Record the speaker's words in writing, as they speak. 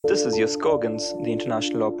This is your Skogans, the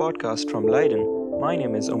International Law Podcast from Leiden. My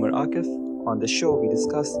name is Umar Akif. On this show, we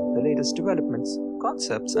discuss the latest developments,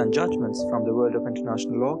 concepts, and judgments from the world of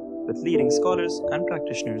international law with leading scholars and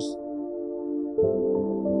practitioners.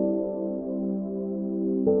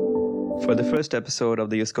 For the first episode of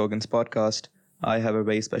the Skogans podcast, I have a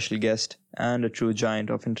very special guest and a true giant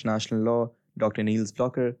of international law, Dr. Niels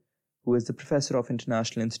Blokker, who is the Professor of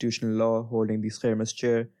International Institutional Law holding the Schermers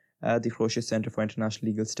Chair at the Grotius Center for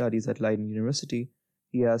International Legal Studies at Leiden University.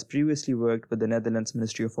 He has previously worked with the Netherlands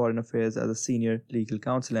Ministry of Foreign Affairs as a senior legal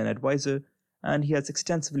counsel and advisor, and he has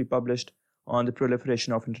extensively published on the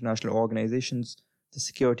proliferation of international organizations, the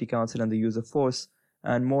Security Council and the use of force,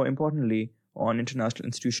 and more importantly, on international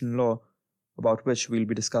institutional law, about which we'll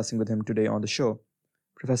be discussing with him today on the show.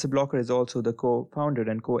 Professor Blokker is also the co-founder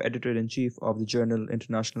and co-editor-in-chief of the journal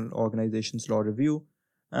International Organizations Law Review,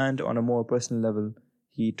 and on a more personal level,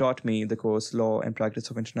 he taught me the course Law and Practice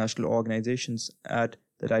of International Organizations at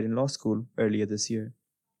the Leiden Law School earlier this year.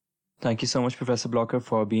 Thank you so much, Professor Blokker,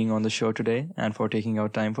 for being on the show today and for taking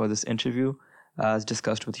out time for this interview. As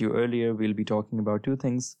discussed with you earlier, we'll be talking about two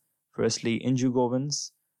things. Firstly,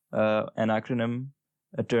 Injugovens, an acronym,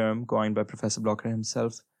 a term coined by Professor Blokker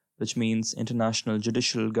himself, which means International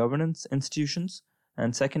Judicial Governance Institutions.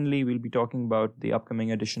 And secondly, we'll be talking about the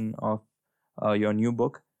upcoming edition of your new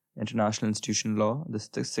book, International Institutional Law,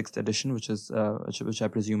 the sixth edition, which I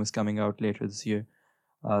presume is coming out later this year.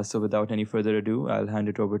 So without any further ado, I'll hand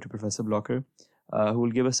it over to Professor Blokker, who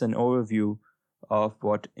will give us an overview of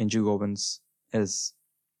what Injugovens is.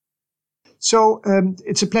 So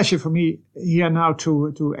it's a pleasure for me here now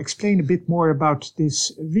to explain a bit more about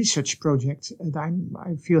this research project. And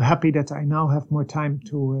I feel happy that I now have more time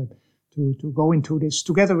to go into this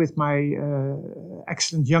together with my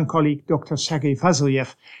excellent young colleague, Dr. Sergei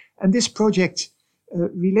Vasilyev. And this project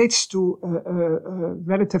relates to a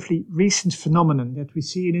relatively recent phenomenon that we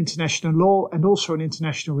see in international law and also in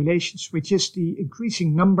international relations, which is the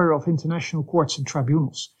increasing number of international courts and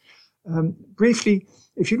tribunals. Briefly,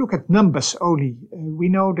 if you look at numbers only, we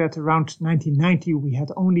know that around 1990 we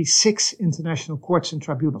had only 6 international courts and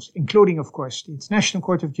tribunals, including, of course, the International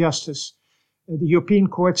Court of Justice, the European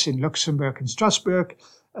courts in Luxembourg and Strasbourg,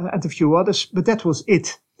 and a few others, but that was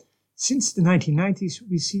it. Since the 1990s,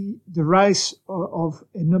 we see the rise of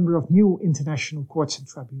a number of new international courts and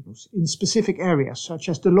tribunals in specific areas, such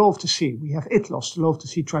as the law of the sea. We have ITLOS, the Law of the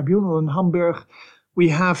Sea Tribunal in Hamburg. We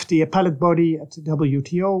have the appellate body at the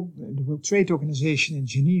WTO, the World Trade Organization in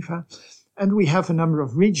Geneva. And we have a number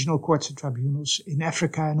of regional courts and tribunals in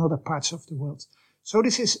Africa and other parts of the world. So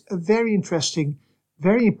this is a very interesting,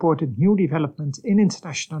 very important new development in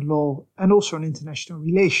international law and also in international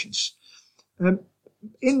relations.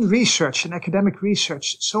 In research and academic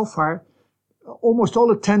research, so far, almost all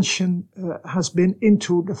attention has been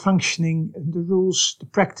into the functioning, the rules, the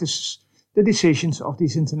practices, the decisions of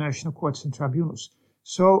these international courts and tribunals.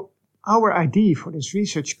 So our idea for this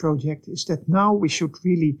research project is that now we should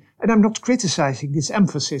really, and I'm not criticizing this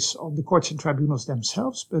emphasis on the courts and tribunals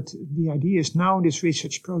themselves, but the idea is now in this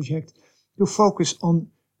research project to focus on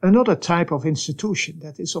another type of institution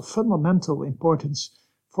that is of fundamental importance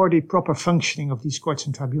for the proper functioning of these courts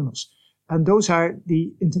and tribunals. And those are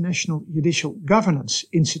the international judicial governance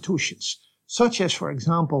institutions, such as, for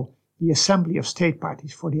example, the Assembly of State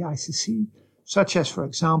Parties for the ICC, such as, for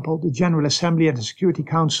example, the General Assembly and the Security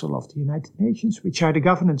Council of the United Nations, which are the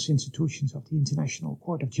governance institutions of the International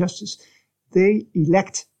Court of Justice. They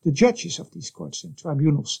elect the judges of these courts and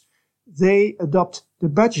tribunals. They adopt the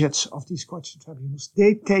budgets of these courts and tribunals.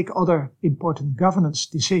 They take other important governance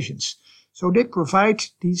decisions. So they provide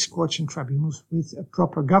these courts and tribunals with a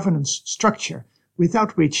proper governance structure,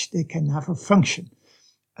 without which they can never function.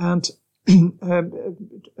 And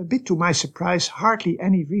a bit to my surprise, hardly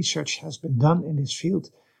any research has been done in this field.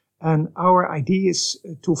 And our idea is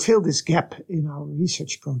to fill this gap in our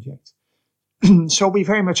research project. So we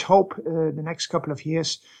very much hope the next couple of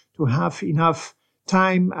years to have enough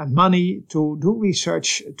time and money to do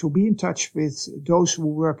research, to be in touch with those who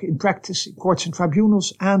work in practice in courts and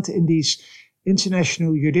tribunals and in these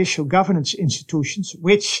international judicial governance institutions,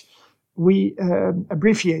 which we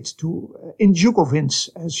abbreviate to Injugovens,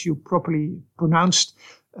 as you properly pronounced,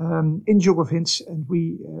 Injugovens, and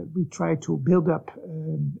we try to build up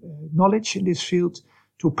knowledge in this field,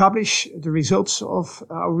 to publish the results of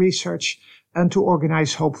our research, and to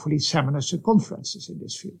organize, hopefully, seminars and conferences in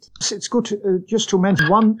this field. So it's good just to mention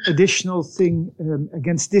one additional thing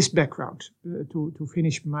against this background to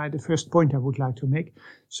finish the first point I would like to make.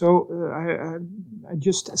 So I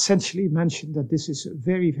just essentially mentioned that this is a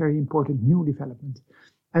very, very important new development.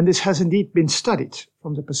 And this has indeed been studied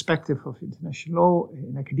from the perspective of international law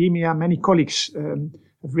in academia. Many colleagues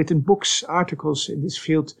have written books, articles in this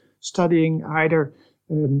field, studying either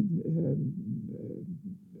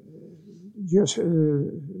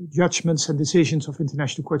judgments and decisions of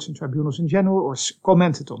international courts and tribunals in general, or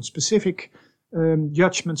commented on specific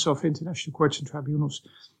judgments of international courts and tribunals.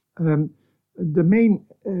 The main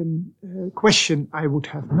question I would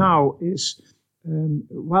have now is,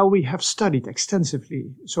 while we have studied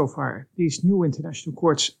extensively so far these new international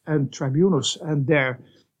courts and tribunals and their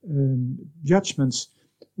judgments,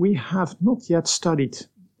 we have not yet studied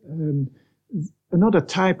another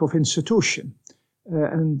type of institution.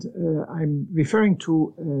 And I'm referring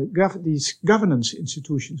to these governance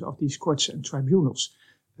institutions of these courts and tribunals.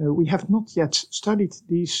 We have not yet studied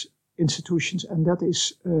these institutions, and that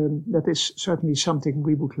is certainly something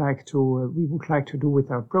we would like to do with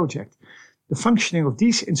our project. The functioning of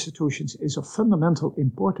these institutions is of fundamental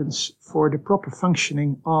importance for the proper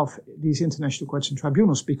functioning of these international courts and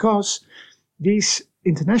tribunals, because these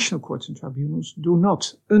international courts and tribunals do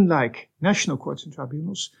not, unlike national courts and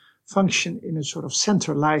tribunals, function in a sort of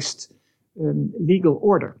centralized legal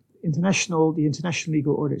order. The international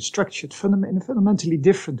legal order is structured in a fundamentally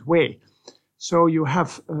different way. So you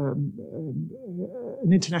have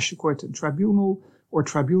an international court and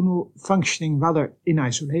tribunal functioning rather in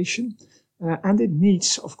isolation. And it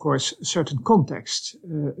needs, of course, a certain context.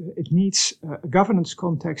 It needs a governance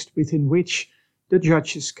context within which the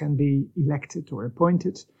judges can be elected or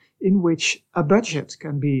appointed, in which a budget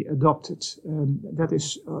can be adopted. That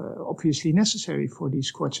is obviously necessary for these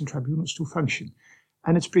courts and tribunals to function.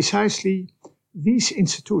 And it's precisely these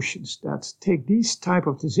institutions that take these type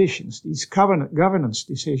of decisions, these governance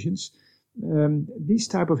decisions. These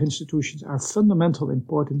type of institutions are fundamental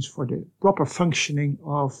importance for the proper functioning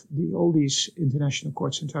of all these international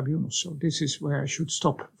courts and tribunals. So this is where I should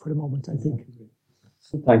stop for the moment, I think.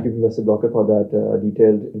 Thank you, Professor Blocher, for that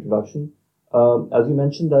detailed introduction. As you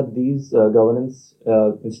mentioned, that these governance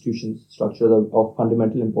institutions, structures are of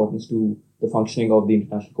fundamental importance to the functioning of the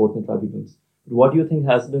international courts and tribunals. But what do you think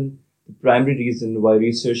has been the primary reason why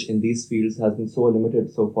research in these fields has been so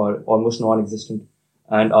limited so far, almost non-existent?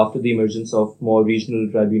 And after the emergence of more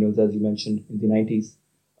regional tribunals, as you mentioned, in the 90s,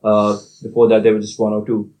 before that there were just one or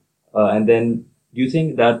two. And then, do you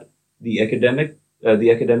think that the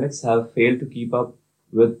academics have failed to keep up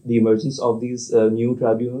with the emergence of these new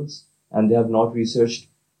tribunals, and they have not researched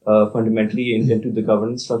fundamentally into the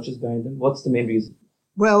governance structures behind them? What's the main reason?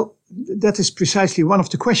 Well, that is precisely one of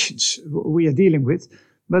the questions we are dealing with.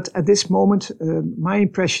 But at this moment, my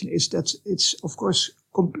impression is that it's, of course,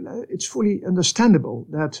 it's fully understandable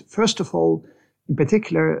that, first of all, in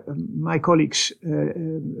particular, my colleague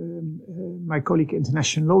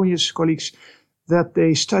international lawyers colleagues, that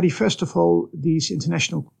they study, first of all, these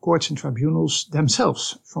international courts and tribunals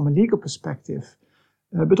themselves from a legal perspective,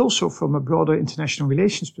 but also from a broader international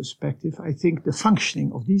relations perspective. I think the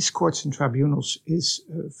functioning of these courts and tribunals is,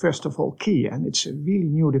 first of all, key, and it's a really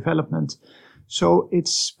new development. So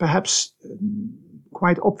it's perhaps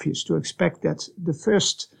quite obvious to expect that the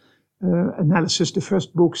first analysis, the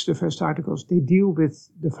first books, the first articles, they deal with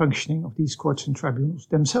the functioning of these courts and tribunals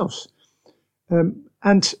themselves.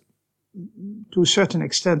 And to a certain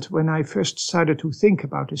extent, when I first started to think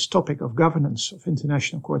about this topic of governance of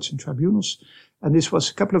international courts and tribunals, and this was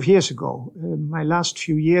a couple of years ago, my last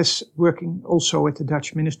few years working also at the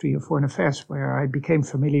Dutch Ministry of Foreign Affairs, where I became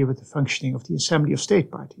familiar with the functioning of the Assembly of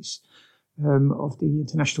State Parties of the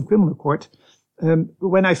International Criminal Court.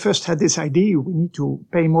 When I first had this idea, we need to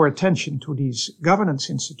pay more attention to these governance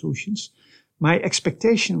institutions. My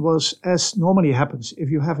expectation was, as normally happens, if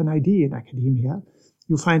you have an idea in academia,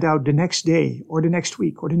 you find out the next day or the next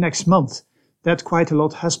week or the next month that quite a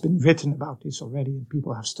lot has been written about this already and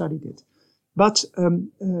people have studied it. But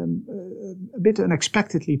a bit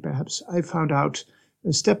unexpectedly, perhaps, I found out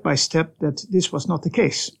step by step that this was not the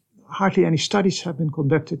case. Hardly any studies have been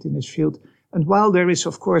conducted in this field. And while there is,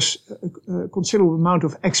 of course, a considerable amount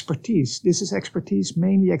of expertise, this is expertise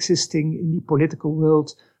mainly existing in the political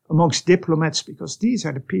world amongst diplomats, because these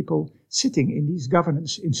are the people sitting in these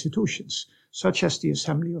governance institutions, such as the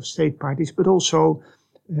Assembly of State Parties, but also,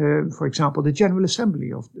 for example, the General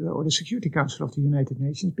Assembly or the Security Council of the United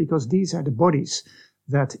Nations, because these are the bodies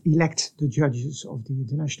that elect the judges of the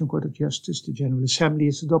International Court of Justice. The General Assembly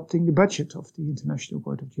is adopting the budget of the International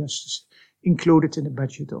Court of Justice, included in the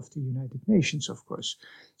budget of the United Nations, of course.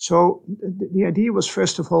 So the idea was,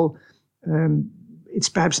 first of all, it's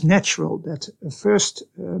perhaps natural that the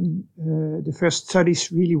first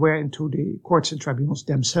studies really were into the courts and tribunals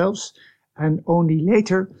themselves, and only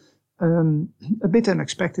later, a bit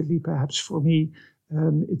unexpectedly perhaps for me,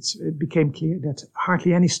 it became clear that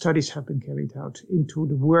hardly any studies have been carried out into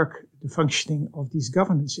the work, the functioning of these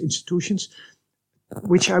governance institutions,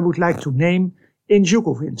 which I would like to name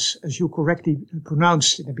Injugovins, as you correctly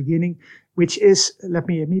pronounced in the beginning, which is, let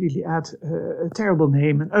me immediately add, a terrible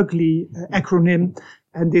name, an ugly acronym.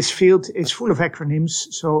 And this field is full of acronyms,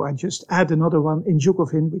 so I just add another one,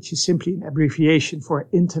 Injugovin, which is simply an abbreviation for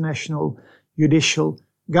International Judicial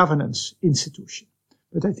Governance Institution.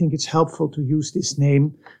 But I think it's helpful to use this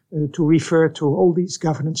name to refer to all these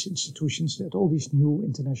governance institutions that all these new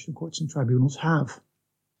international courts and tribunals have.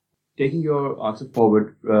 Taking your answer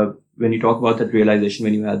forward, when you talk about that realization,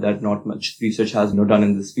 when you had that not much research has been done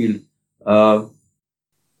in this field,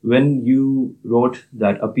 when you wrote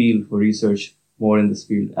that appeal for research more in this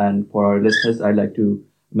field, and for our listeners, I'd like to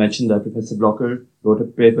mention that Professor Blocker wrote a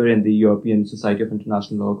paper in the European Society of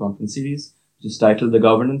International Law Conference Series, which is titled The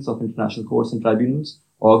Governance of International Courts and Tribunals,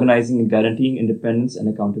 Organizing and Guaranteeing Independence and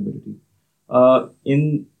Accountability.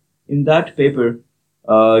 In that paper,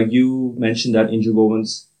 you mentioned that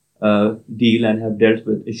Injugovins deal and have dealt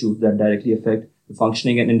with issues that directly affect the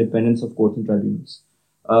functioning and independence of courts and tribunals.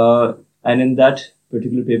 And in that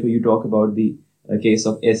particular paper, you talk about the case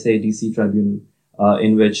of SADC Tribunal,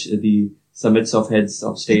 in which the summits of heads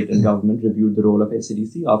of state and government reviewed the role of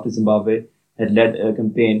SADC after Zimbabwe had led a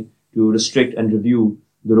campaign to restrict and review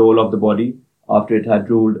the role of the body after it had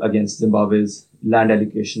ruled against Zimbabwe's land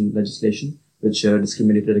allocation legislation, which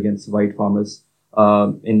discriminated against white farmers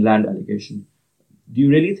in land allocation. Do you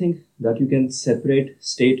really think that you can separate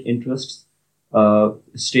state interests,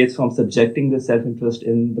 states from subjecting their self-interest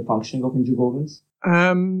in the functioning of Injugovins?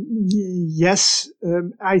 Yes,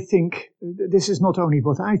 I think this is not only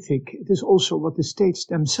what I think, it is also what the states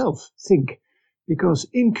themselves think. Because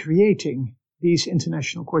in creating these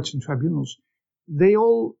international courts and tribunals, they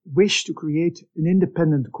all wish to create an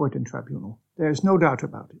independent court and tribunal. There's no doubt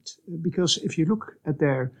about it. Because if you look at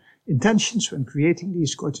their intentions when creating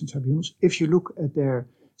these courts and tribunals, if you look at their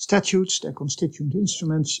statutes, their constituent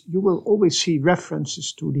instruments, you will always see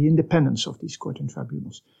references to the independence of these court and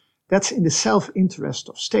tribunals. That's in the self-interest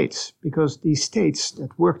of states, because these states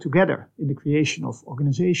that work together in the creation of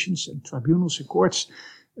organizations and tribunals and courts,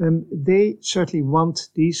 they certainly want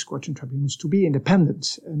these courts and tribunals to be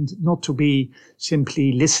independent and not to be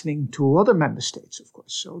simply listening to other member states, of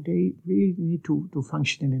course. So they really need to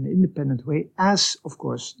function in an independent way, as, of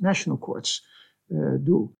course, national courts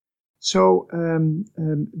do. So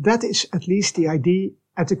that is at least the idea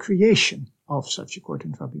at the creation of such a court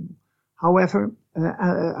and tribunal. However,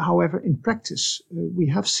 in practice, we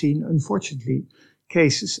have seen, unfortunately,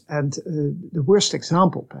 cases, and the worst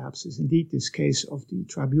example, perhaps, is indeed this case of the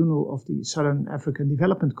Tribunal of the Southern African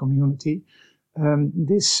Development Community.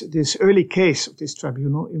 This early case of this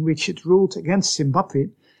tribunal, in which it ruled against Zimbabwe,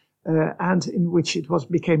 and in which it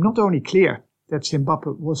became not only clear that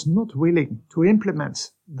Zimbabwe was not willing to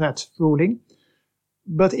implement that ruling,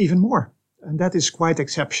 but even more, and that is quite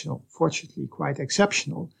exceptional, fortunately quite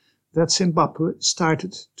exceptional, that Zimbabwe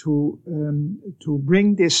started to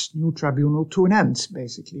bring this new tribunal to an end,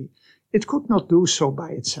 basically. It could not do so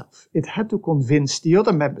by itself. It had to convince the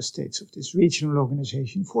other member states of this regional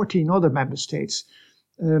organization, 14 other member states,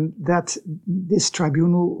 that this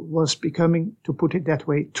tribunal was becoming, to put it that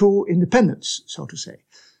way, too independent, so to say.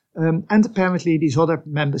 And apparently these other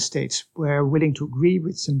member states were willing to agree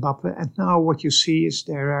with Zimbabwe. And now what you see is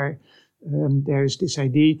there is this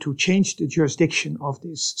idea to change the jurisdiction of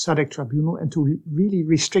this SADC tribunal and to really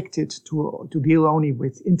restrict it to deal only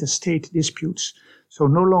with interstate disputes. So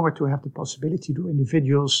no longer to have the possibility to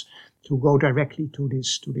individuals to go directly to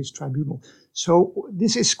this tribunal. So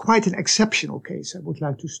this is quite an exceptional case, I would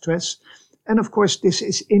like to stress. And of course, this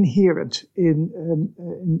is inherent in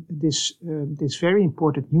this very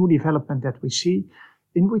important new development that we see,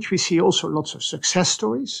 in which we see also lots of success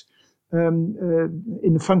stories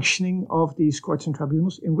in the functioning of these courts and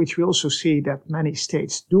tribunals, in which we also see that many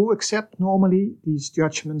states do accept normally these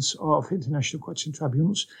judgments of international courts and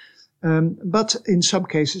tribunals. But in some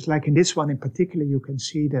cases, like in this one in particular, you can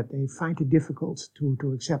see that they find it difficult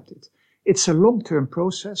to accept it. It's a long-term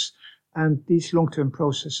process, and these long-term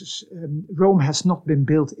processes, Rome has not been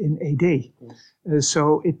built in a day.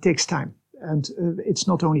 So it takes time. And it's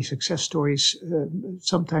not only success stories.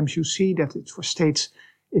 Sometimes you see that for states,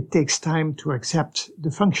 it takes time to accept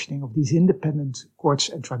the functioning of these independent courts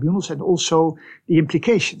and tribunals, and also the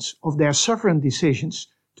implications of their sovereign decisions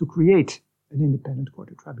to create an independent court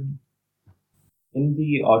or tribunal. In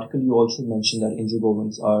the article, you also mentioned that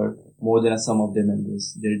Injugovins are more than a sum of their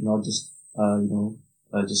members. They're not just,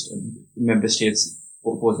 member states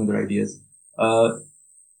opposing their ideas.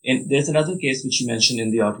 And there's another case which you mentioned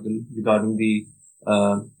in the article regarding the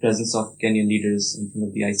presence of Kenyan leaders in front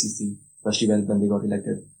of the ICC, especially when they got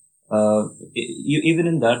elected. Even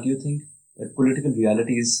in that, do you think that political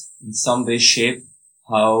realities in some way shape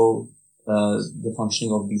how the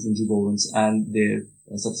functioning of these NGO governments and their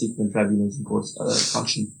subsequent tribunals and courts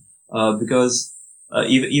function? Because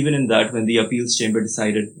even in that, when the appeals chamber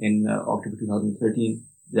decided in October 2013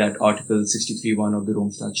 that Article 63(1) of the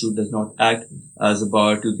Rome Statute does not act as a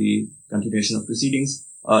bar to the continuation of proceedings,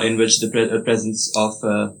 in which the presence of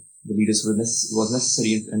the leaders was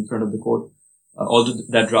necessary in front of the court, although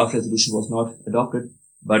that draft resolution was not adopted,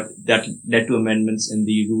 but that led to amendments in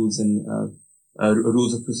the rules and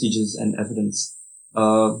rules of procedures and evidence.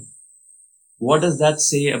 What does that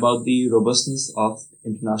say about the robustness of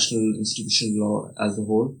international institutional law as a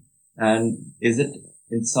whole? And is it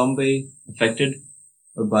in some way affected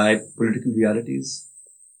by political realities?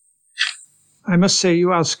 I must say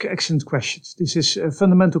you ask excellent questions. This is a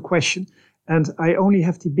fundamental question, and I only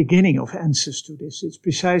have the beginning of answers to this. It's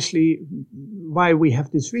precisely why we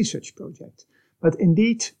have this research project. But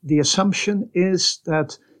indeed, the assumption is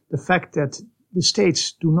that the fact that the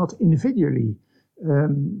states do not individually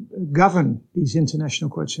govern these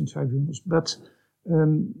international courts and tribunals, but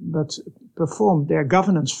perform their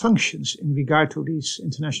governance functions in regard to these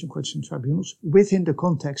international courts and tribunals within the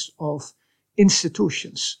context of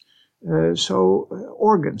institutions.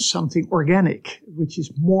 Organs, something organic, which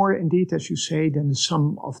is more indeed, as you say, than the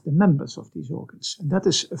sum of the members of these organs. And that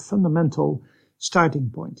is a fundamental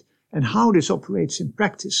starting point. And how this operates in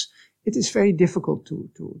practice, it is very difficult to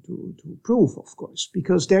prove, of course,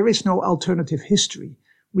 because there is no alternative history.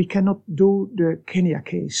 We cannot do the Kenya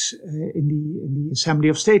case in the Assembly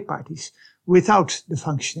of State Parties without the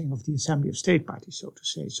functioning of the Assembly of State Parties, so to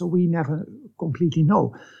say. So we never completely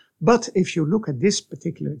know. But if you look at this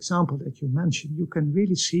particular example that you mentioned, you can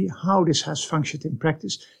really see how this has functioned in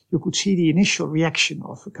practice. You could see the initial reaction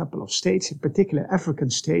of a couple of states, in particular African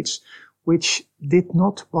states, which did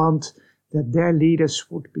not want that their leaders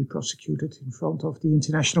would be prosecuted in front of the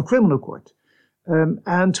International Criminal Court,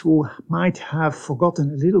 and who might have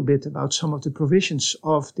forgotten a little bit about some of the provisions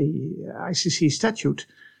of the ICC statute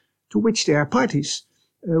to which they are parties,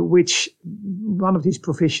 which one of these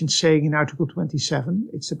provisions saying in Article 27,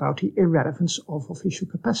 it's about the irrelevance of official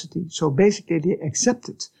capacity. So basically they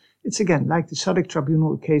accepted. It's again like the SADC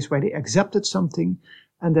Tribunal case where they accepted something,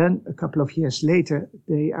 and then a couple of years later,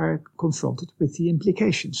 they are confronted with the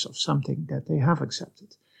implications of something that they have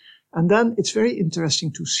accepted. And then it's very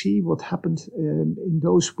interesting to see what happened in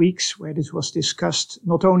those weeks where this was discussed,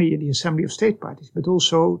 not only in the Assembly of State Parties, but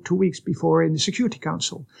also 2 weeks before in the Security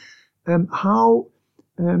Council, how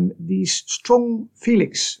these strong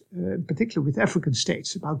feelings, particularly with African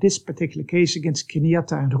states, about this particular case against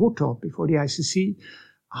Kenyatta and Ruto before the ICC,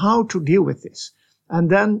 how to deal with this. And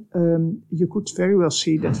then you could very well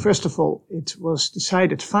see that, first of all, it was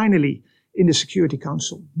decided finally in the Security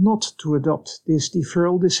Council not to adopt this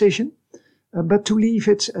deferral decision, but to leave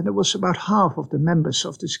it. And it was about half of the members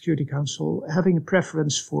of the Security Council having a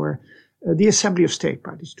preference for the Assembly of State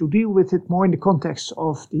Parties, to deal with it more in the context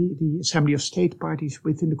of the Assembly of State Parties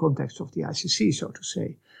within the context of the ICC, so to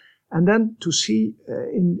say. And then to see,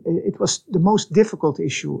 it was the most difficult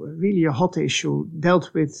issue, really a hot issue,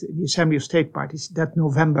 dealt with the Assembly of State Parties that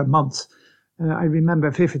November month. I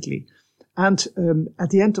remember vividly. And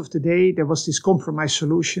at the end of the day, there was this compromise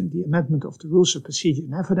solution, the amendment of the Rules of Procedure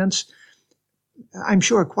and Evidence. I'm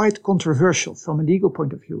sure quite controversial from a legal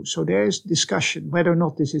point of view. So there is discussion whether or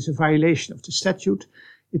not this is a violation of the statute.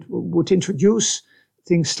 It would introduce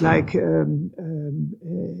things like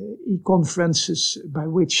e-conferences by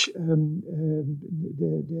which the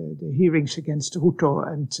hearings against Ruto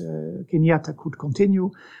and Kenyatta could continue.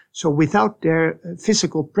 So without their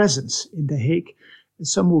physical presence in The Hague,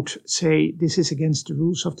 some would say this is against the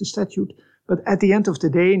rules of the statute. But at the end of the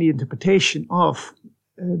day, in the interpretation of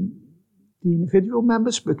the individual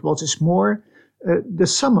members, but what is more, the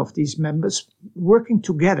sum of these members working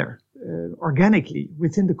together organically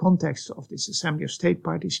within the context of this Assembly of State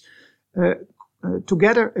Parties,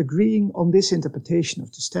 together agreeing on this interpretation of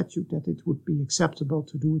the statute that it would be acceptable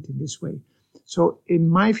to do it in this way. So in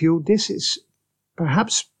my view, this is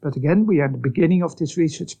perhaps, but again, we are at the beginning of this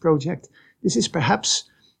research project, this is perhaps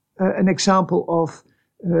an example of,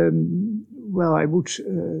 I would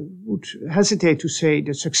hesitate to say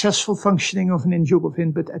the successful functioning of an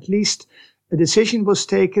NGO, but at least a decision was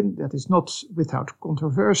taken that is not without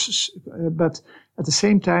controversies, but at the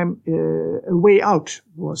same time, a way out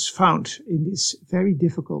was found in this very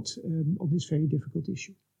difficult, on this very difficult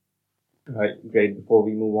issue. All right, great. Before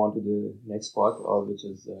we move on to the next part, which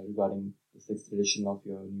is regarding the 6th edition of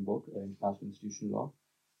your new book, International Institutional Law,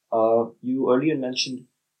 You earlier mentioned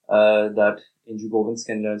that Injugovans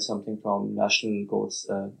can learn something from national courts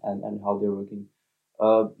and how they're working.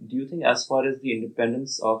 Do you think, as far as the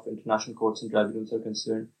independence of international courts and tribunals are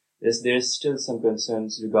concerned, there's still some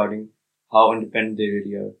concerns regarding how independent they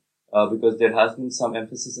really are? Because there has been some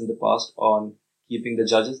emphasis in the past on keeping the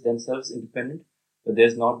judges themselves independent, but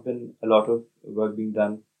there's not been a lot of work being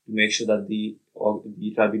done to make sure that the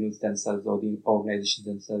tribunals themselves or the organizations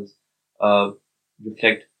themselves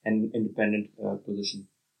reflect an independent position.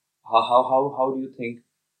 How do you think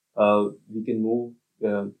we can move?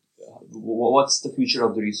 What's the future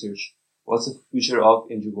of the research? What's the future of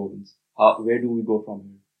Injugovans? Where do we go from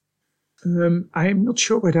here? I'm not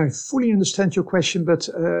sure whether I fully understand your question, but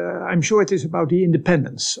I'm sure it is about the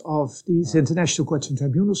independence of these international courts and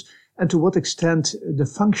tribunals and to what extent the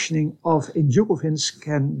functioning of Injugovans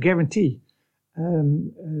can guarantee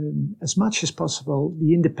as much as possible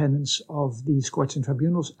the independence of these courts and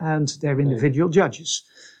tribunals and their individual judges.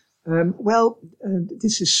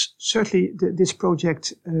 This is certainly, this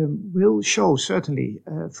project will show certainly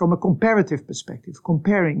from a comparative perspective,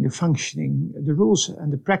 comparing the functioning, the rules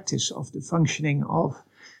and the practice of the functioning of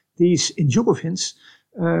these Injugovans,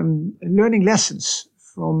 learning lessons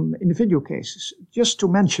from individual cases. Just to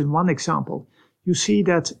mention one example, you see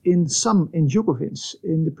that in some Injugovans,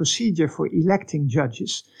 in the procedure for electing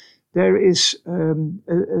judges, there is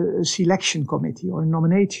a selection committee or a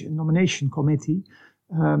nomination committee.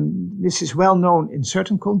 This is well known in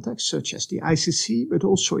certain contexts, such as the ICC, but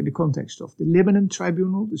also in the context of the Lebanon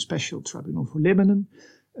Tribunal, the Special Tribunal for Lebanon,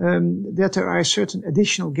 that there are certain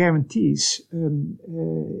additional guarantees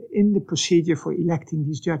in the procedure for electing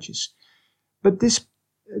these judges. But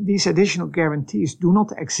these additional guarantees do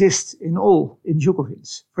not exist in all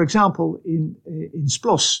Injugovans. For example, in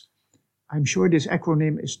SPLOS, I'm sure this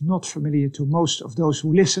acronym is not familiar to most of those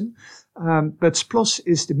who listen, but SPLOS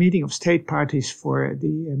is the meeting of state parties for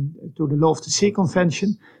to the Law of the Sea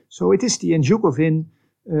Convention. So it is the Injugovan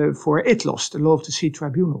for ITLOS, the Law of the Sea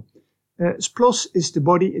Tribunal. SPLOS is the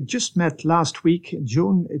body. It just met last week in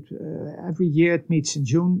June. Every year it meets in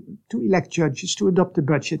June to elect judges, to adopt the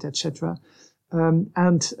budget, etc. In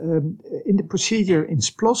the procedure in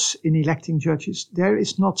SPLOS, in electing judges, there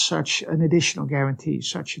is not such an additional guarantee,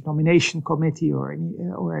 such a nomination committee or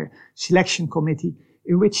a selection committee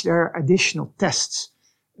in which there are additional tests,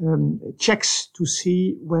 checks to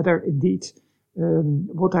see whether indeed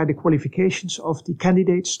what are the qualifications of the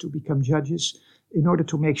candidates to become judges, in order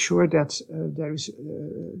to make sure that there is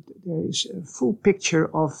a full picture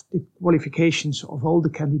of the qualifications of all the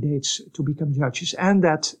candidates to become judges, and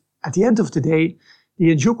that at the end of the day,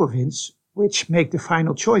 the Injugovans, which make the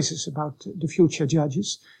final choices about the future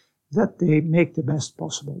judges, that they make the best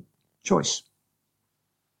possible choice.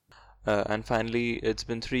 And finally, it's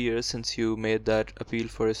been 3 years since you made that appeal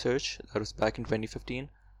for research. That was back in 2015.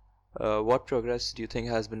 What progress do you think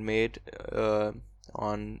has been made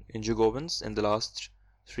on Injugovans in the last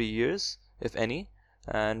 3 years, if any?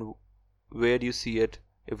 And where do you see it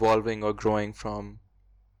evolving or growing from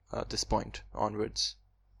this point onwards?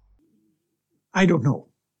 I don't know.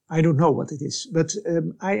 I don't know what it is, but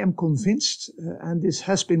I am convinced, and this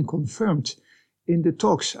has been confirmed in the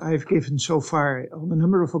talks I've given so far on a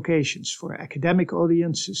number of occasions for academic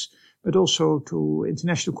audiences, but also to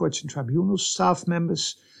international courts and tribunals, staff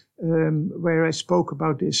members, where I spoke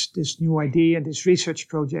about this new idea and this research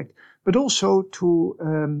project, but also to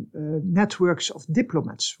networks of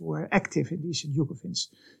diplomats who are active in these Injugovans.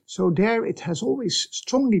 So there it has always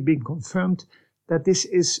strongly been confirmed that this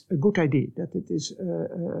is a good idea, that it is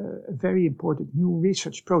a very important new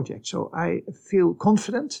research project. So I feel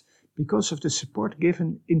confident because of the support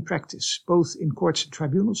given in practice, both in courts and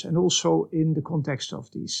tribunals and also in the context of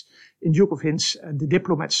these Injugovans and the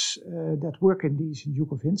diplomats that work in these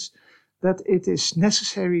Injugovans, that it is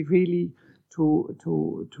necessary really to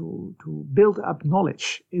build up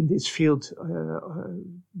knowledge in this field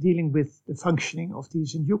dealing with the functioning of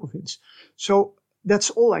these Injugovans. So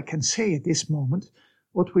that's all I can say at this moment.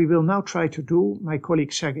 What we will now try to do, my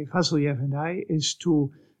colleague Sergei Vasilyev and I, is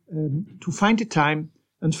to find the time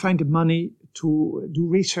and find the money to do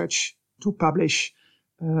research, to publish,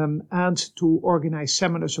 and to organize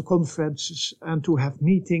seminars or conferences, and to have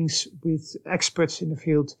meetings with experts in the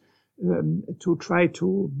field, to try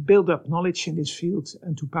to build up knowledge in this field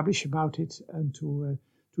and to publish about it, and to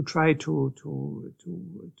try to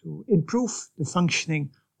improve the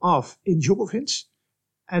functioning of Injugovans,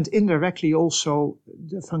 and indirectly also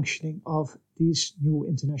the functioning of these new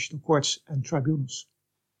international courts and tribunals.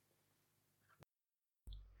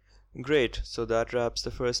 Great. So that wraps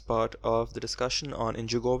the first part of the discussion on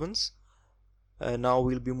Injugovans. Now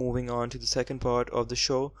we'll be moving on to the second part of the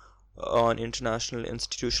show on international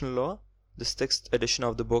institutional law, the 6th edition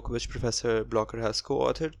of the book which Professor Blocker has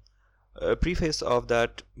co-authored. A preface of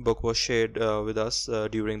that book was shared with us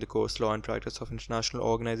during the course Law and Practice of International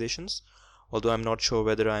Organizations, although I'm not sure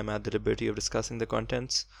whether I'm at the liberty of discussing the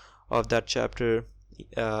contents of that chapter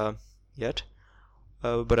yet.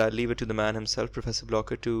 But I'll leave it to the man himself, Professor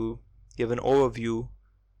Blocker, to give an overview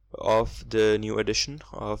of the new edition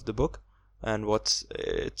of the book and what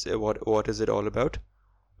is it all about.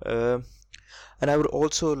 And I would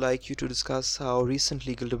also like you to discuss how recent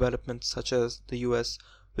legal developments such as the US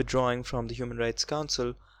withdrawing from the Human Rights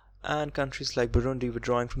Council and countries like Burundi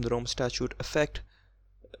withdrawing from the Rome Statute affect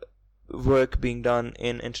work being done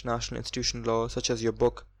in international institutional law, such as your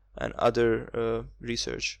book and other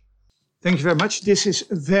research. Thank you very much. This is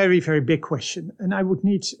a very, very big question, and I would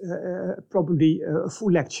need probably a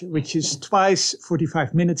full lecture, which is twice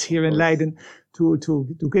 45 minutes here in Leiden,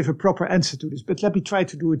 to give a proper answer to this. But let me try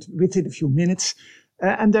to do it within a few minutes.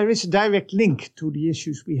 And there is a direct link to the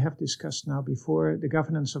issues we have discussed now before, the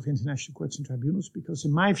governance of international courts and tribunals, because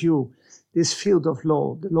in my view, this field of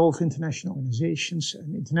law, the law of international organizations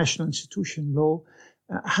and international institution law,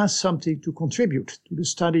 has something to contribute to the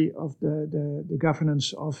study of the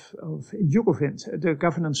governance of the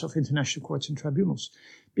governance of international courts and tribunals.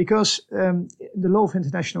 Because the law of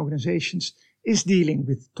international organizations is dealing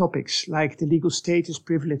with topics like the legal status,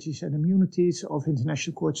 privileges and immunities of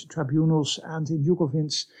international courts and tribunals, and in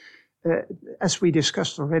Jugovin's, as we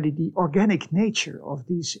discussed already, the organic nature of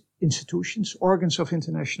these institutions, organs of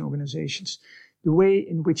international organizations, the way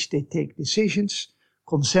in which they take decisions,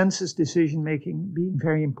 consensus decision-making being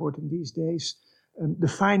very important these days, the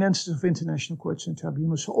finances of international courts and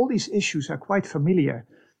tribunals. So all these issues are quite familiar.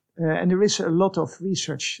 And there is a lot of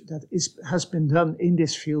research that has been done in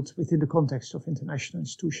this field within the context of international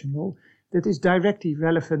institution law that is directly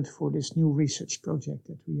relevant for this new research project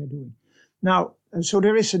that we are doing. Now, so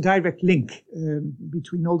there is a direct link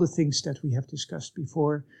between all the things that we have discussed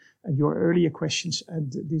before and your earlier questions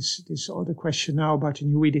and this other question now about a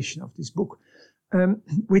new edition of this book.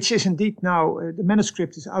 Which is indeed now, the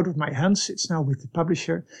manuscript is out of my hands. It's now with the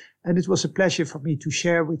publisher. And it was a pleasure for me to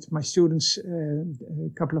share with my students a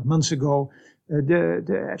couple of months ago,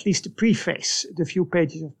 at least the preface, the few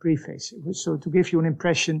pages of preface. So to give you an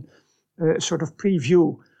impression, sort of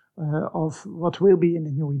preview of what will be in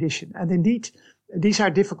the new edition. And indeed, these are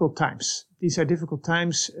difficult times. These are difficult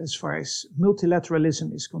times as far as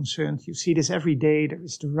multilateralism is concerned. You see this every day. There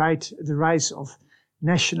is the rise of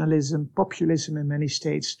nationalism, populism in many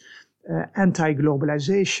states,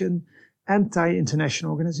 anti-globalization,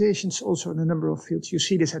 anti-international organizations, also in a number of fields. You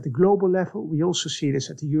see this at the global level. We also see this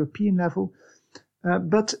at the European level.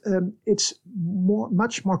 But it's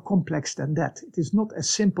much more complex than that. It is not as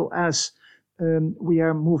simple as we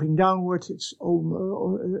are moving downwards. It's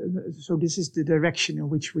so this is the direction in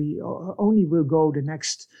which we only will go the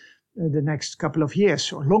next couple of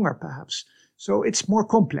years or longer, perhaps. So it's more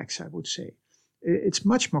complex, I would say. It's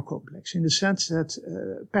much more complex in the sense that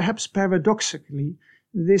perhaps paradoxically,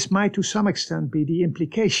 this might to some extent be the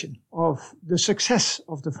implication of the success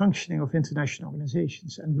of the functioning of international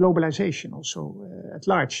organizations and globalization also at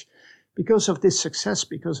large. Because of this success,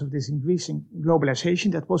 because of this increasing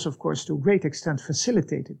globalization that was, of course, to a great extent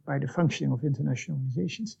facilitated by the functioning of international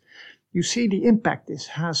organizations, you see the impact this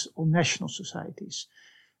has on national societies.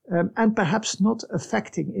 And perhaps not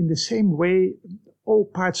affecting in the same way all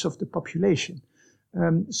parts of the population.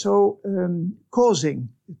 Causing,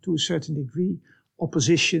 to a certain degree,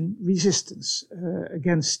 opposition, resistance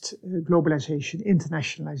against globalization,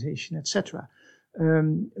 internationalization, etc.,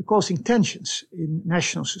 causing tensions in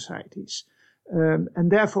national societies. And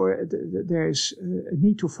therefore, there is a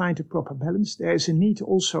need to find a proper balance. There is a need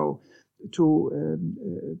also to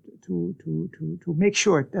make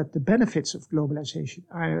sure that the benefits of globalization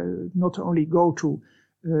are not only go to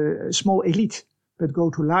a small elite, but go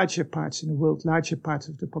to larger parts in the world, larger parts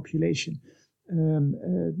of the population.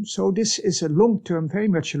 So this is a long-term, very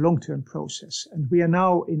much a long-term process. And we are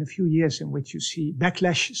now in a few years in which you see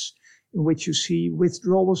backlashes, in which you see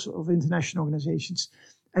withdrawals of international organizations.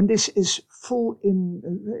 And this is fully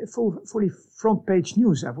front-page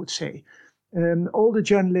news, I would say. All the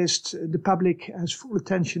journalists, the public has full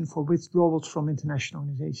attention for withdrawals from international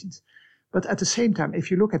organizations. But at the same time,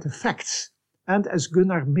 if you look at the facts, and as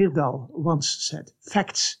Gunnar Myrdal once said,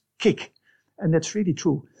 facts kick. And that's really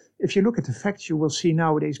true. If you look at the facts, you will see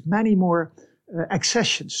nowadays many more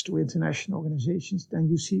accessions to international organizations than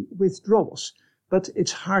you see withdrawals. But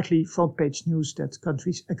it's hardly front-page news that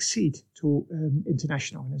countries accede to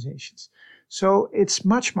international organizations. So it's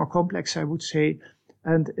much more complex, I would say.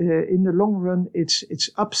 And in the long run, it's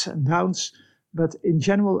ups and downs. But in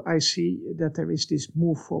general, I see that there is this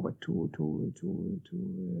move forward to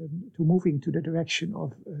moving to the direction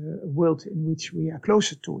of a world in which we are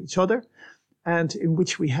closer to each other, and in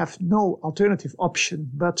which we have no alternative option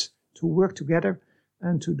but to work together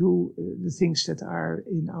and to do the things that are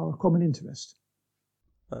in our common interest.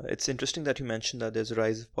 It's interesting that you mentioned that there's a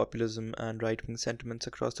rise of populism and right-wing sentiments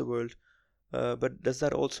across the world. But does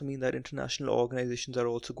that also mean that international organizations are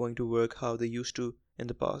also going to work how they used to in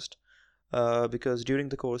the past? Because during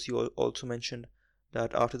the course, you also mentioned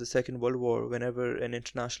that after the Second World War, whenever an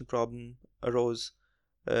international problem arose,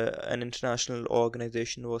 an international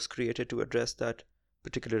organization was created to address that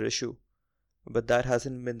particular issue. But that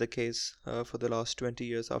hasn't been the case for the last 20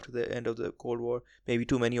 years after the end of the Cold War. Maybe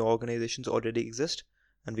too many organizations already exist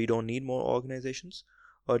and we don't need more organizations?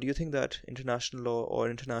 Or do you think that international law or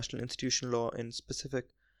international institutional law in specific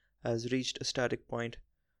has reached a static point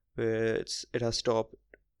where it has stopped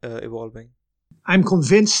evolving? I'm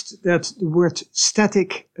convinced that the word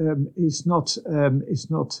static is not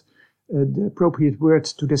the appropriate word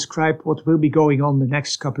to describe what will be going on the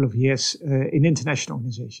next couple of years in international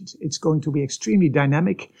organizations. It's going to be extremely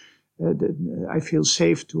dynamic. I feel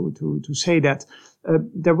safe to say that.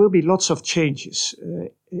 There will be lots of changes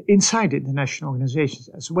inside international organizations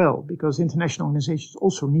as well, because international organizations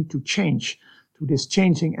also need to change to this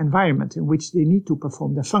changing environment in which they need to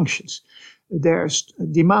perform their functions. There's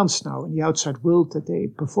demands now in the outside world that they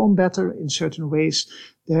perform better in certain ways.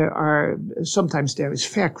 Sometimes there is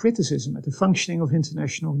fair criticism at the functioning of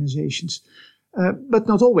international organizations, but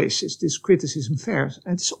not always is this criticism fair.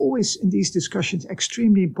 And it's always in these discussions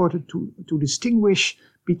extremely important to distinguish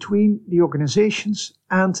between the organizations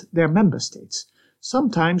and their member states.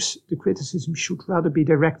 Sometimes the criticism should rather be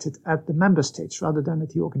directed at the member states rather than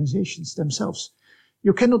at the organizations themselves.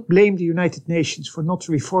 You cannot blame the United Nations for not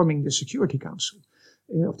reforming the Security Council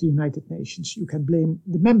of the United Nations. You can blame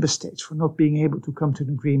the member states for not being able to come to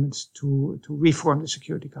an agreement to reform the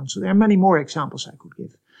Security Council. There are many more examples I could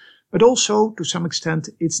give. But also, to some extent,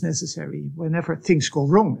 it's necessary whenever things go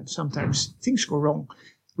wrong, and sometimes things go wrong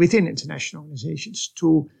within international organizations,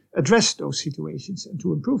 to address those situations and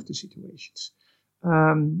to improve the situations.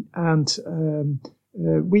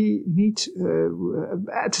 We need,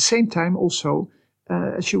 at the same time also,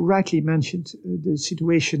 as you rightly mentioned, the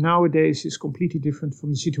situation nowadays is completely different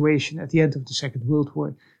from the situation at the end of the Second World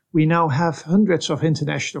War. We now have hundreds of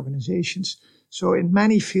international organizations. So in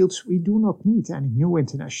many fields, we do not need any new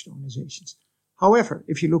international organizations. However,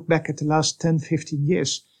 if you look back at the last 10, 15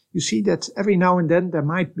 years, you see that every now and then there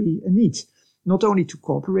might be a need, not only to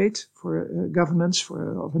cooperate for governments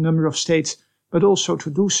of a number of states, but also to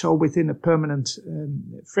do so within a permanent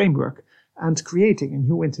framework and creating a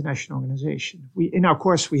new international organization. In our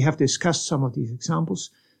course, we have discussed some of these examples.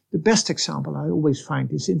 The best example I always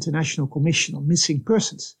find is International Commission on Missing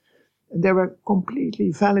Persons. And there were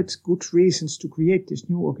completely valid, good reasons to create this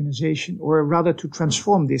new organization, or rather to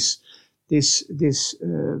transform this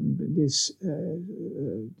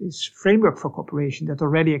framework for cooperation that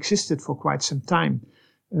already existed for quite some time,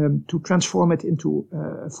 to transform it into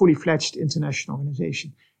a fully fledged international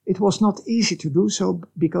organization. It was not easy to do so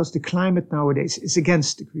because the climate nowadays is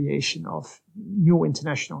against the creation of new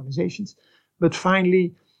international organizations. But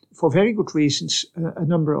finally, for very good reasons, a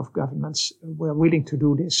number of governments were willing to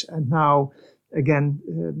do this. And now, again,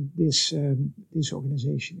 this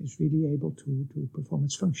organization is really able to perform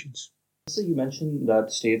its functions. So you mentioned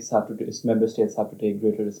that member states have to take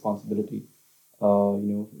greater responsibility,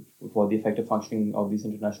 for the effective functioning of these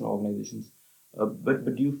international organizations.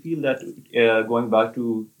 But do you feel that, going back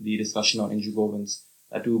to the discussion on NGO governance,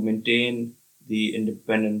 that to maintain the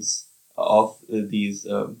independence of these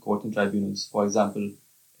courts and tribunals, for example,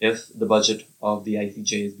 if the budget of the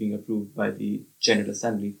ICJ is being approved by the General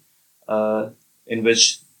Assembly, in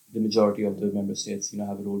which the majority of the member states,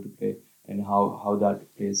 have a role to play, and how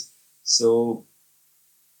that plays. So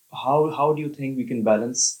how do you think we can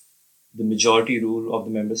balance the majority rule of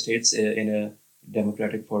the member states in a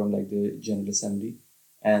democratic forum like the General Assembly,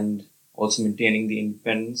 and also maintaining the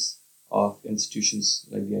independence of institutions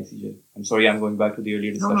like the ICJ? I'm sorry, I'm going back to the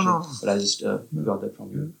earlier discussion, No. But I just got that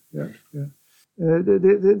from you. Yeah.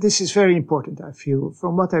 This is very important, I feel.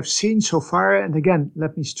 From what I've seen so far, and again,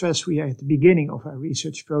 let me stress, we are at the beginning of our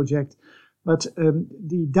research project, but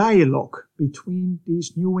the dialogue between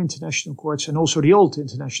these new international courts and also the old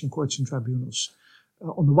international courts and tribunals,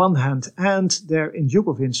 on the one hand, and their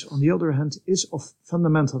indulgence on the other hand, is of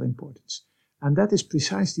fundamental importance. And that is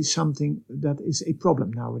precisely something that is a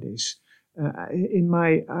problem nowadays. In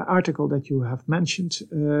my article that you have mentioned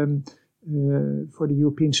for the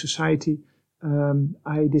European Society,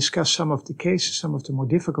 I discuss some of the cases, some of the more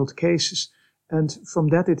difficult cases, and from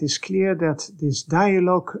that it is clear that this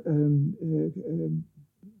dialogue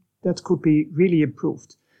that could be really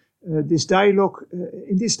improved. In this dialogue,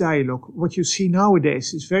 what you see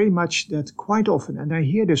nowadays is very much that quite often, and I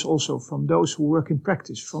hear this also from those who work in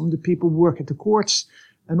practice, from the people who work at the courts,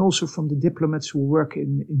 and also from the diplomats who work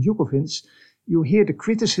in Jugovinsk, you hear the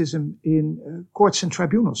criticism in courts and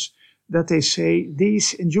tribunals that they say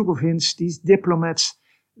these in Jugovinsk, these diplomats,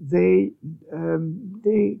 they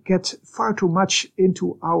get far too much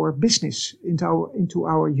into our business, into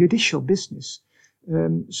our judicial business.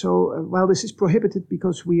 While this is prohibited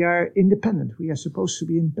because we are independent, we are supposed to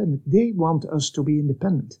be independent, they want us to be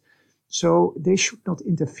independent. So they should not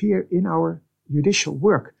interfere in our judicial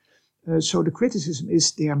work. So the criticism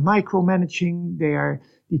is they are micromanaging, they are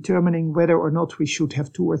determining whether or not we should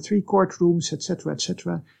have 2 or 3 courtrooms, etc.,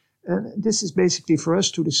 etc. This is basically for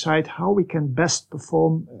us to decide how we can best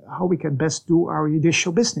perform, how we can best do our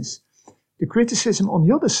judicial business. The criticism on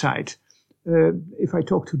the other side, if I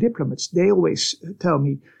talk to diplomats, they always tell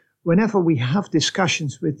me, whenever we have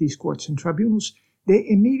discussions with these courts and tribunals, they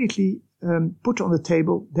immediately put on the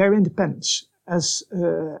table their independence,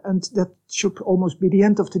 and that should almost be the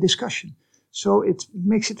end of the discussion. So it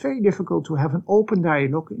makes it very difficult to have an open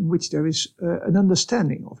dialogue in which there is an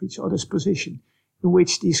understanding of each other's position, in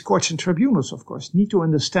which these courts and tribunals, of course, need to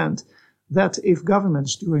understand that if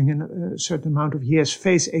governments during a certain amount of years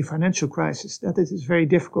face a financial crisis, that it is very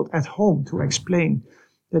difficult at home to explain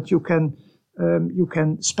that you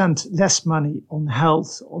can spend less money on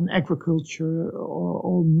health, on agriculture, or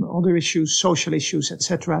on other issues, social issues,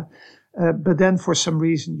 etc. But then for some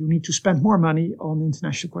reason you need to spend more money on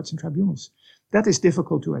international courts and tribunals. That is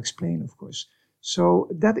difficult to explain, of course. So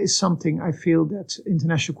that is something I feel that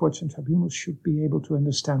international courts and tribunals should be able to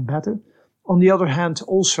understand better. On the other hand,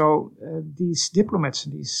 also, these diplomats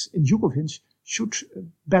in Jugovinsk should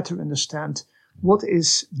better understand what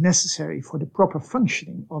is necessary for the proper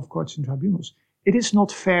functioning of courts and tribunals. It is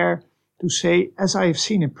not fair to say, as I have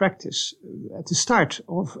seen in practice, at the start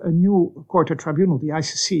of a new court or tribunal, the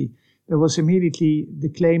ICC, there was immediately the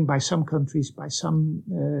claim by some countries, by some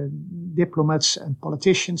diplomats and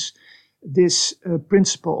politicians, this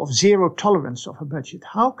principle of zero tolerance of a budget.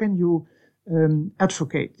 How can you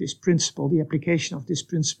advocate this principle, the application of this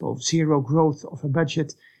principle of zero growth of a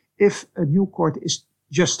budget, if a new court is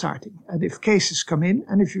just starting? And if cases come in,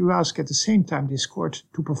 and if you ask at the same time this court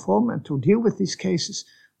to perform and to deal with these cases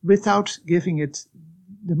without giving it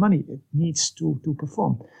the money it needs to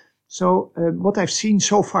perform. So what I've seen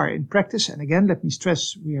so far in practice, and again, let me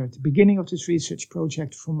stress, we are at the beginning of this research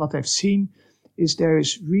project. From what I've seen is there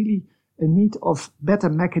is really a need of better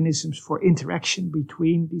mechanisms for interaction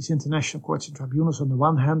between these international courts and tribunals on the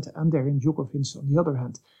one hand and there in Jugovinsk on the other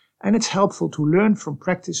hand. And it's helpful to learn from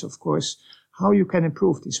practice, of course, how you can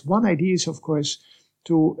improve this. One idea is, of course,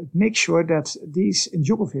 to make sure that these in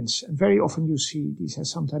Jugovinsk, and very often you see these are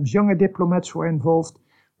sometimes younger diplomats who are involved,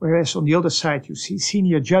 whereas on the other side you see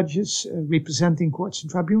senior judges representing courts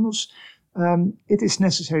and tribunals. It is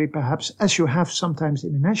necessary perhaps, as you have sometimes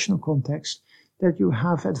in a national context, that you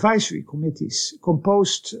have advisory committees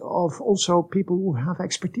composed of also people who have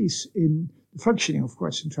expertise in the functioning of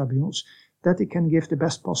courts and tribunals, that they can give the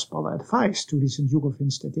best possible advice to these in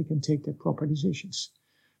Jugovinsk, that they can take their proper decisions.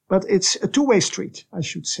 But it's a two-way street, I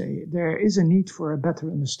should say. There is a need for a better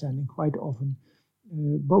understanding quite often,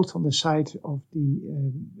 both on the side of the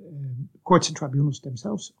courts and tribunals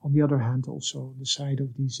themselves, on the other hand also the side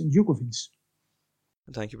of these in Jugovinsk.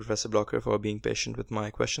 Thank you, Professor Blocker, for being patient with my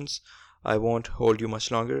questions. I won't hold you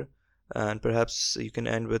much longer, and perhaps you can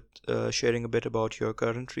end with sharing a bit about your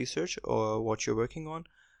current research or what you're working on,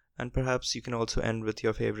 and perhaps you can also end with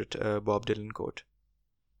your favorite Bob Dylan quote.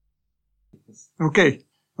 Okay.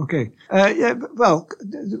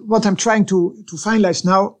 What I'm trying to finalize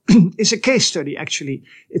now is a case study, actually.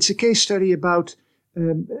 It's a case study about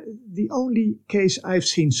the only case I've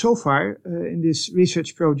seen so far in this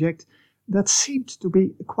research project that seemed to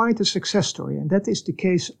be quite a success story, and that is the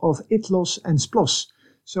case of ITLOS and SPLOS.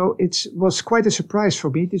 So it was quite a surprise for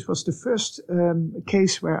me. This was the first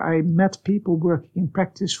case where I met people working in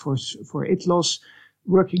practice for ITLOS,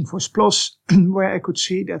 working for SPLOS, where I could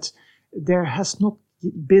see that there has not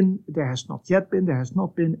been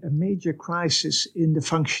a major crisis in the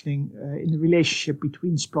functioning, in the relationship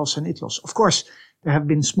between SPLOS and ITLOS. Of course, there have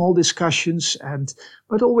been small discussions,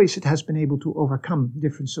 but always it has been able to overcome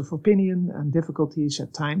difference of opinion and difficulties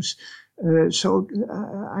at times. So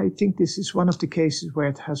I think this is one of the cases where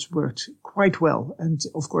it has worked quite well. And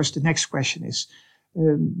of course, the next question is,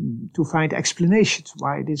 to find explanations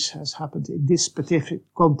why this has happened in this specific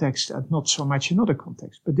context and not so much in other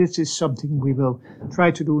contexts. But this is something we will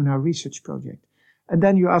try to do in our research project. And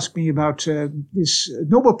then you asked me about this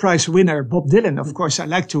Nobel Prize winner, Bob Dylan. Of course, I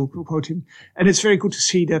like to quote him. And it's very good to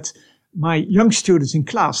see that my young students in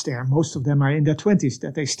class there, most of them are in their 20s,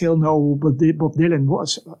 that they still know who Bob Dylan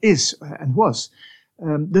is.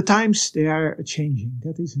 The times, they are changing.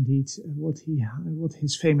 That is indeed what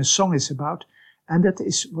his famous song is about. And that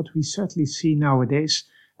is what we certainly see nowadays.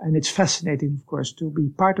 And it's fascinating, of course, to be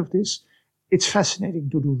part of this. It's fascinating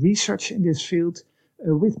to do research in this field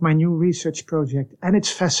with my new research project. And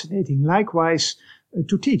it's fascinating, likewise,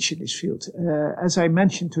 to teach in this field. As I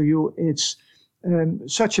mentioned to you, it's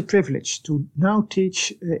such a privilege to now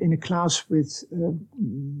teach in a class with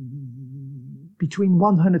between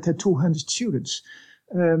 100 and 200 students.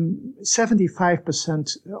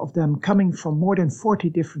 75% of them coming from more than 40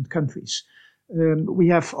 different countries. We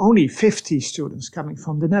have only 50 students coming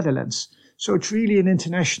from the Netherlands. So it's really an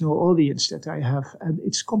international audience that I have. And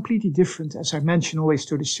it's completely different, as I mention always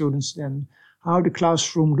to the students, than how the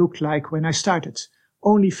classroom looked like when I started.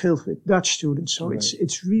 Only filled with Dutch students. So right.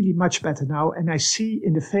 It's really much better now. And I see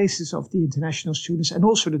in the faces of the international students and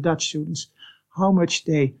also the Dutch students how much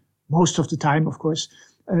they, most of the time, of course,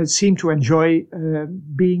 seem to enjoy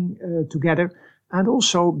being together and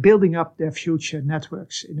also building up their future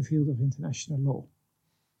networks in the field of international law.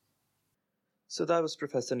 So that was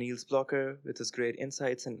Professor Niels Blokker with his great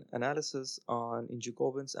insights and analysis on In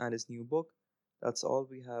Jacobins and his new book. That's all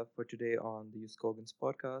we have for today on the Joost Coggins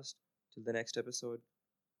podcast. Till the next episode,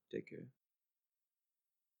 take care.